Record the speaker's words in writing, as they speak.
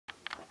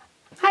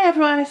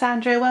everyone, it's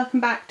Andrea.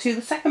 Welcome back to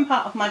the second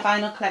part of my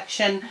vinyl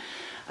collection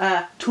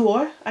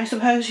tour, I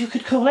suppose you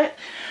could call it.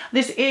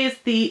 This is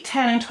the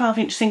 10 and 12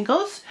 inch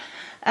singles.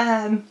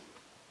 This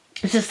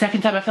is the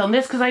second time I filmed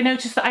this because I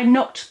noticed that I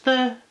knocked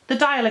the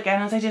dial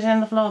again as I did in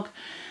the vlog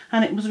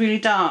and it was really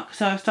dark,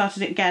 so I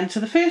started it again. So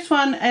the first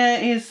one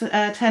is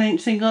a 10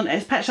 inch single and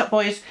it's Pet Shop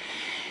Boys'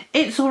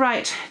 It's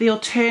Alright, The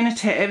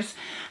Alternatives,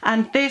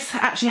 and this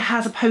actually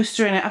has a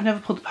poster in it. I've never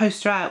pulled the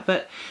poster out,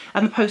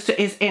 and the poster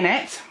is in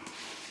it.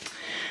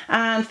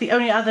 And the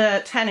only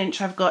other 10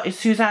 inch I've got is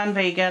Suzanne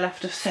Vega,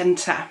 Left of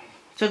Centre.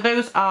 So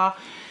those are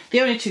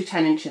the only two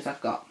 10 inches I've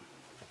got.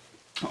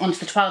 Onto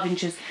the 12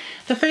 inches.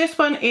 The first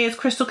one is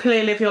Crystal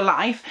Clear, Live Your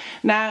Life.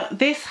 Now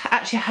this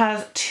actually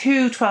has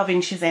two 12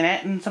 inches in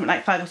it and something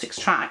like 5 or 6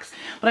 tracks,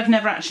 but I've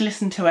never actually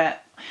listened to it.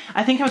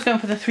 I think I was going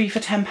for the 3 for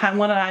 £10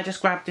 one and I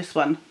just grabbed this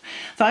one.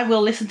 So I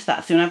will listen to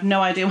that soon. I have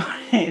no idea what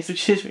it is,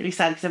 which is really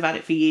sad because I've had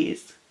it for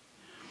years.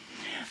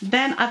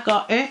 Then I've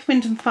got Earth,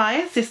 Wind and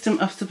Fire, System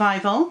of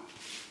Survival.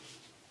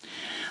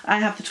 I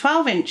have the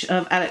 12 inch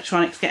of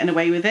Electronics, Getting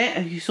Away With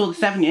It. You saw the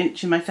 7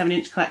 inch in my 7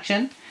 inch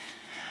collection.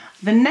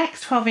 The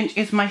next 12 inch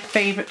is my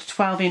favourite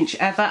 12 inch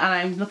ever, and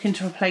I'm looking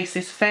to replace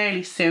this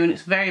fairly soon.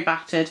 It's very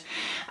battered,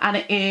 and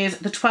it is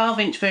the 12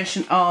 inch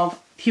version of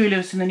Huey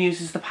Lewis and the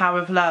News' The Power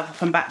of Love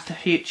from Back to the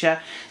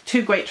Future.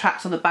 Two great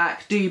tracks on the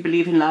back, Do You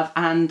Believe in Love,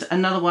 and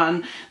another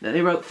one that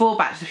they wrote for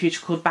Back to the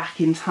Future called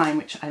Back in Time,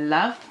 which I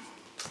love.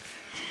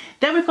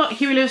 Then we've got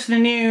Huey Lewis and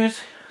the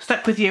News,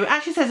 Stuck With You. It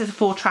actually says it's a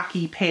 4-track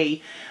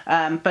EP,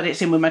 but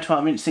it's in with my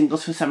 12 inch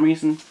singles for some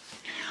reason.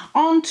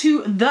 On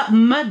to the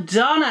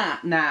Madonna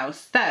now.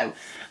 So,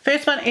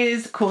 first one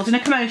is Causing a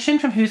Commotion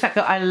from Who's That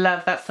Girl. I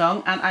love that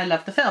song and I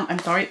love the film. I'm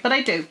sorry, but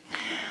I do.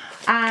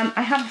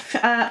 I have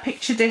a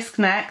picture disc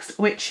next,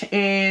 which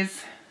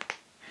is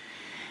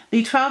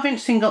the 12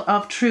 inch single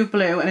of True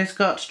Blue, and it's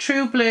got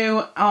True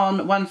Blue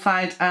on one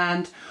side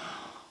and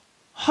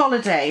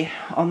Holiday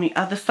on the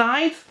other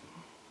side.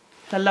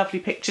 It's a lovely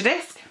picture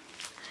disc.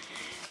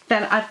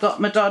 Then I've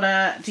got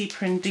Madonna,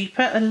 Deeper and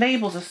Deeper. The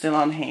labels are still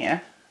on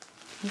here.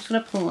 I'm just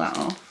going to pull that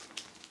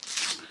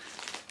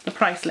off. The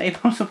price label,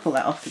 I'm going to pull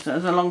that off because it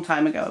was a long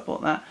time ago I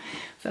bought that.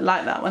 So I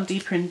like that one,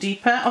 Deeper and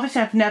Deeper.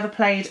 Obviously I've never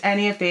played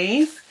any of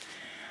these.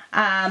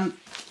 Then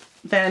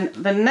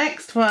the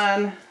next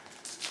one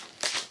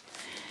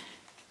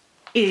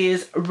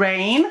is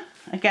Rain.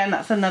 Again,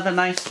 that's another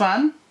nice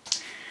one.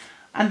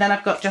 And then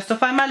I've got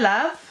Justify My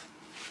Love.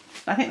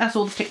 I think that's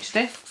all the picture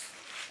discs.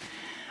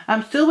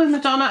 Still with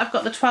Madonna, I've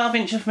got the 12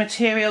 inch of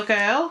Material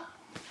Girl.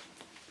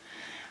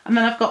 And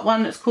then I've got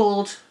one that's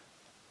called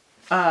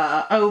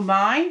Oh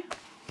My.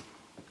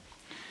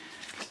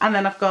 And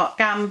then I've got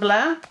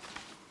Gambler.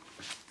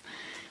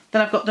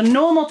 Then I've got the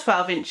normal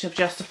 12 inch of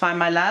Justify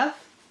My Love.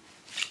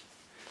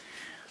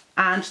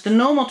 And the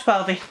normal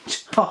 12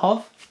 inch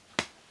of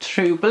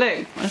True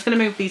Blue. I'm just going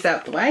to move these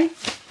out the way.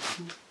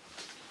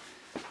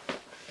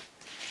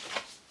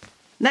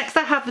 Next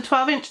I have the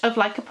 12 inch of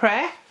Like a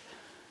Prayer.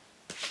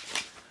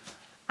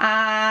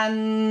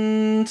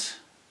 And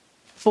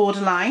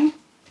Borderline.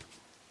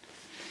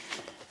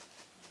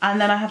 And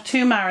then I have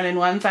two Marilyn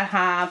ones. I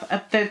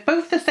have, they're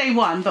both the same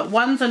one, but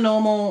one's a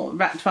normal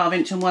 12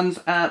 inch and one's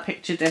a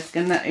picture disc,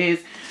 and that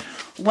is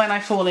When I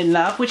Fall in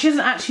Love, which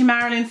isn't actually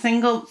Marilyn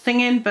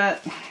singing, but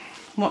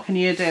what can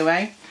you do,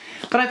 eh?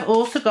 But I've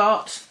also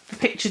got the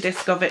picture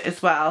disc of it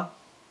as well.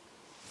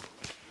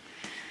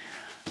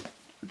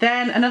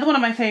 Then another one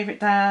of my favourite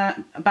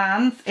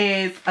bands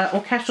is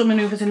Orchestral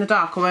Manoeuvres in the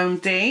Dark, or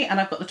OMD, and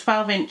I've got the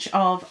 12 inch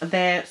of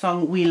their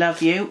song We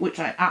Love You, which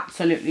I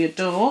absolutely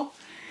adore.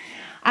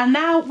 And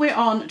now we're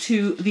on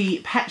to the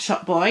Pet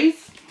Shop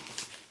Boys.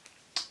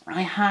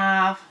 I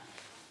have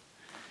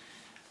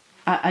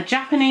a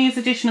Japanese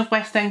edition of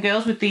West End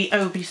Girls with the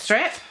Obi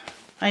strip.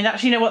 I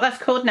actually know what that's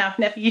called now. I've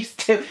never used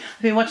to.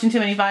 I've been watching too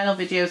many vinyl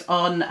videos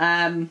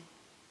on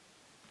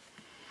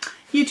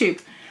YouTube.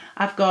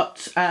 I've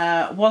got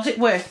Was It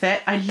Worth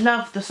It? I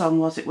love the song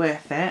Was It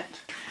Worth It?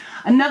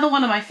 Another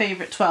one of my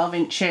favourite 12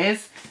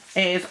 inches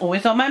is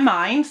Always On My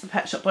Mind, the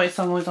Pet Shop Boys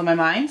song Always On My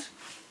Mind.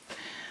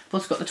 I've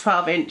also got the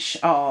 12 inch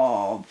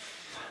of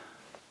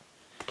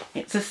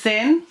It's a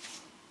Sin. In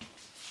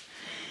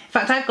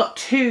fact, I've got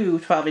two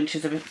 12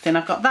 inches of It's a Sin.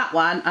 I've got that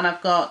one, and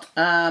I've got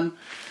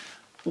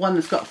one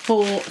that's got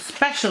 4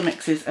 special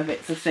mixes of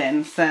It's a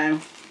Sin. So,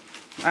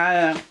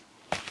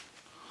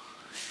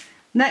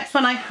 next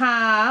one I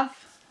have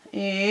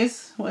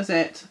is, what is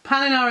it?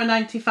 Paninara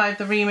 95,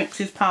 the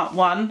remixes part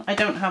 1. I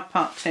don't have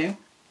part 2.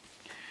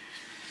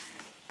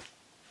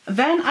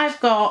 Then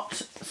I've got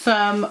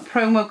some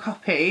promo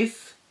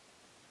copies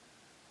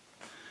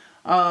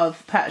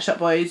of Pet Shop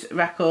Boys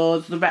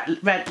records, the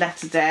Red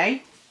Letter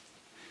Day.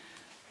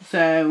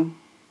 So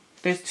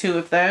there's 2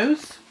 of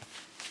those.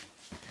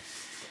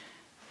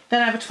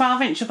 Then I have a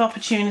 12 inch of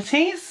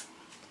Opportunities.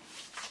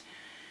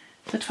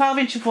 The 12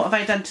 inch of What Have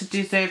I Done to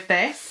Deserve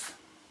This.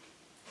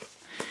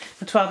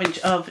 The 12 inch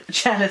of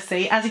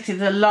Jealousy. As you can see,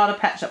 there's a lot of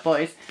Pet Shop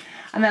Boys.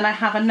 And then I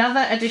have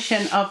another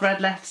edition of Red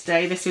Letter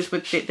Day. This is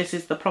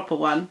the proper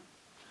one.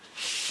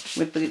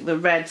 with the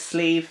red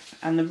sleeve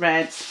and the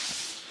red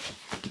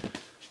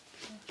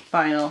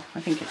vinyl.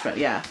 I think it's red,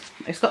 yeah.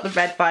 It's got the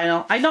red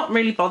vinyl. I'm not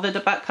really bothered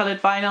about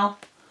coloured vinyl,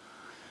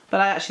 but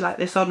I actually like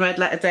this on Red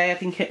Letter Day. I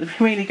think it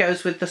really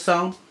goes with the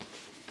song.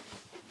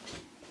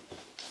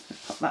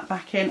 Pop that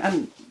back in,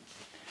 and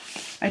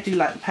I do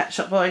like the Pet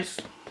Shop Boys.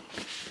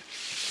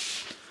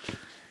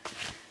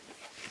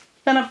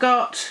 Then I've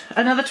got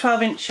another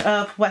 12-inch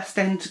of West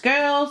End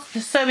Girls.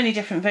 There's so many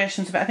different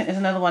versions of it. I think there's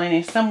another one in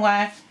here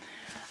somewhere.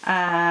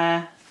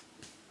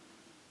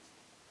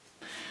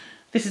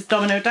 This is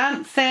Domino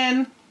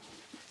Dancing.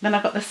 Then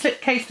I've got the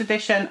slipcased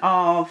edition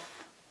of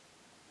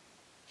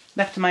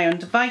Left to My Own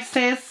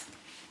Devices.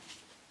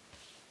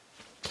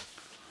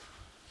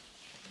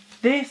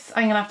 This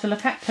I'm going to have to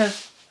look at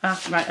because,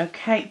 right,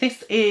 okay.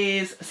 This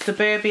is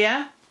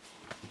Suburbia.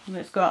 And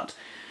it's got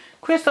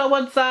Chris on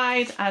one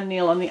side and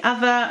Neil on the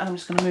other, and I'm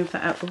just going to move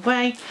that out of the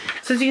way.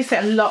 So as you can see,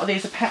 a lot of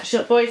these are Pet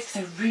Shop Boys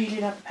because I really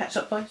love the Pet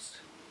Shop Boys.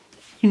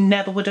 You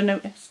never would have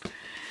noticed.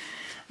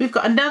 We've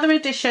got another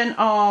edition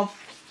of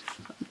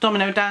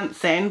Domino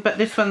Dancing, but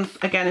this one's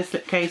again a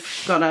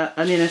slipcase, got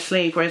an inner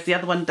sleeve, whereas the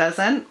other one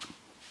doesn't.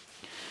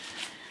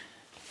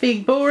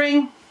 Being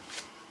Boring,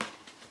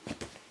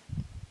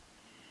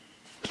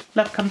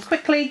 Love Comes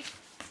Quickly,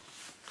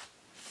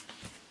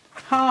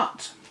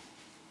 Heart,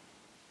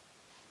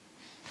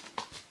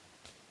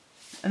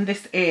 and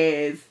this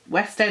is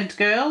West End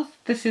Girls.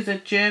 This is a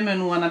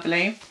German one, I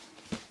believe.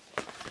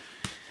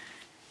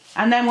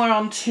 And then we're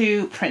on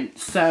to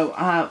Prince. So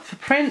for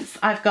Prince,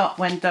 I've got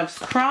When Doves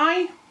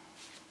Cry,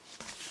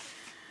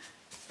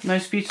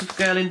 Most Beautiful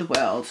Girl in the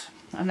World.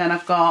 And then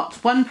I've got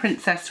one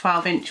Princess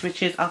 12-inch,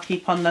 which is I'll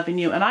Keep On Loving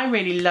You. And I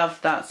really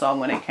loved that song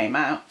when it came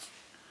out.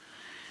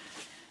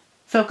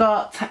 So I've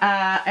got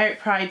Eric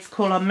Pride's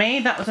Call On Me.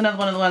 That was another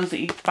one of the ones that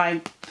you could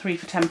buy 3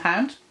 for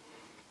 £10.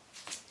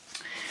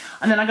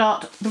 And then I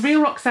got The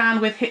Real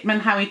Roxanne with Hitman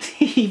Howie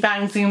T,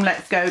 Bang Zoom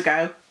Let's Go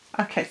Go.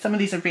 Okay, some of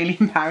these are really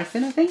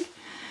embarrassing, I think.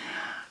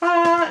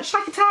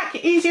 Shack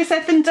Attack, Easier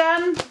Said Than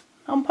Done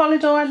on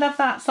Polydor. I love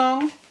that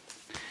song.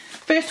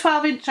 First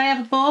 12-inch I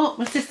ever bought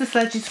was Sister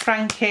Sledge's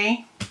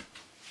Frankie.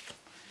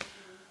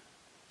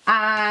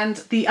 And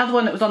the other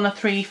one that was on the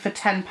 3 for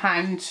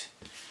 £10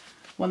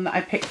 one that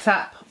I picked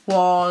up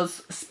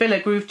was Spiller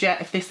Groove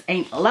Jet, If This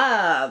Ain't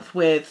Love,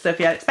 with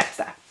Sophie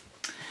Ellis-Bextor.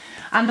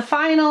 And the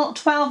final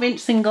 12-inch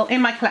single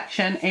in my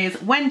collection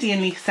is Wendy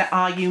and Lisa,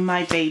 Are You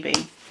My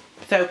Baby?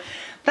 So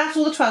that's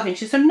all the 12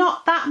 inches. So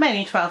not that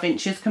many 12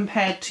 inches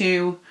compared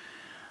to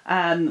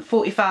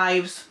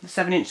 45s, the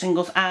 7-inch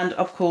singles, and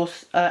of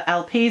course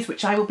LPs,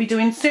 which I will be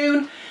doing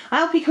soon.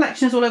 LP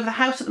collection is all over the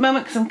house at the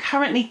moment because I'm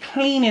currently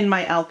cleaning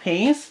my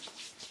LPs.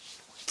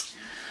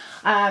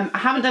 I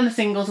haven't done the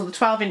singles or the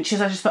 12 inches.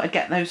 I just thought I'd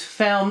get those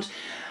filmed.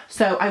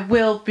 So I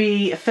will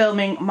be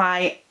filming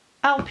my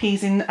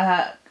LPs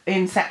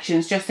in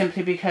sections, just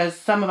simply because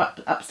some are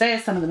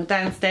upstairs, some of them are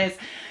downstairs.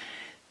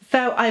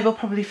 So I will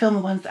probably film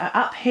the ones that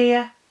are up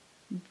here,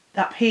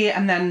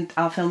 and then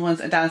I'll film the ones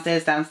that are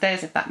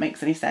downstairs, if that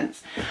makes any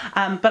sense.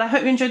 But I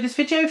hope you enjoyed this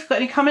video. If you've got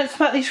any comments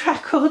about these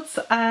records,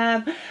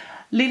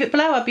 leave it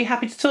below. I'd be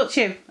happy to talk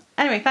to you.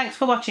 Anyway, thanks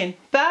for watching.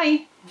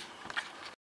 Bye!